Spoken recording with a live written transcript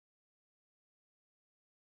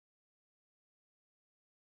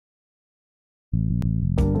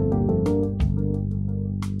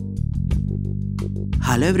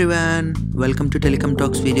Hello everyone, welcome to Telecom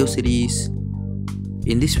Talks video series.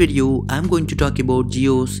 In this video, I am going to talk about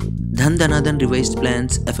Jio's Dhan revised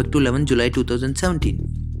plans effective 11 July 2017.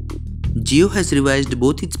 Jio has revised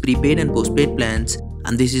both its prepaid and postpaid plans,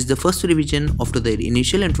 and this is the first revision after their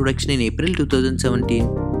initial introduction in April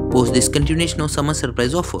 2017 post discontinuation of summer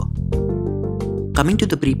surprise offer. Coming to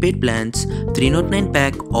the prepaid plans, 309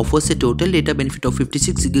 pack offers a total data benefit of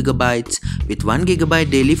 56GB with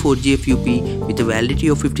 1GB daily 4G FUP with a validity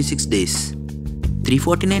of 56 days.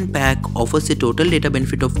 349 pack offers a total data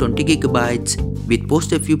benefit of 20GB with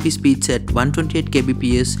post FUP speeds at 128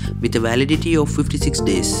 kbps with a validity of 56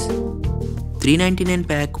 days. 399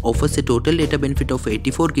 pack offers a total data benefit of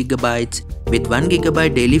 84GB with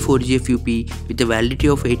 1GB daily 4G FUP with a validity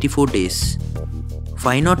of 84 days.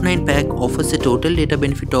 509 pack offers a total data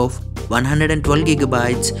benefit of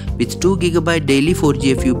 112GB with 2GB daily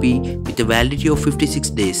 4G FUP with a validity of 56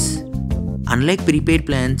 days. Unlike prepaid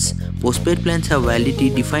plans, postpaid plans have validity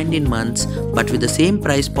defined in months but with the same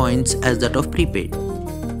price points as that of prepaid.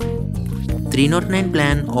 309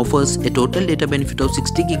 plan offers a total data benefit of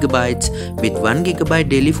 60GB with 1GB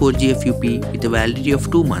daily 4G FUP with a validity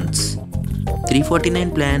of 2 months.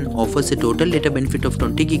 349 plan offers a total data benefit of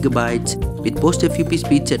 20GB with post FUP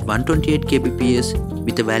speeds at 128 kbps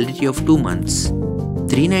with a validity of 2 months.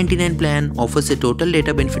 399 plan offers a total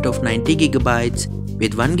data benefit of 90GB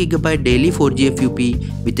with 1GB daily 4G FUP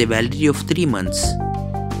with a validity of 3 months.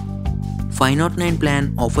 509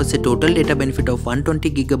 plan offers a total data benefit of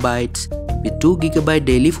 120GB with 2GB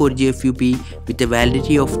daily 4G FUP with a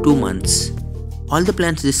validity of 2 months. All the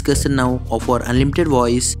plans discussed now offer unlimited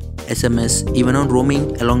voice, SMS, even on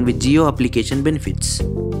roaming along with Jio application benefits.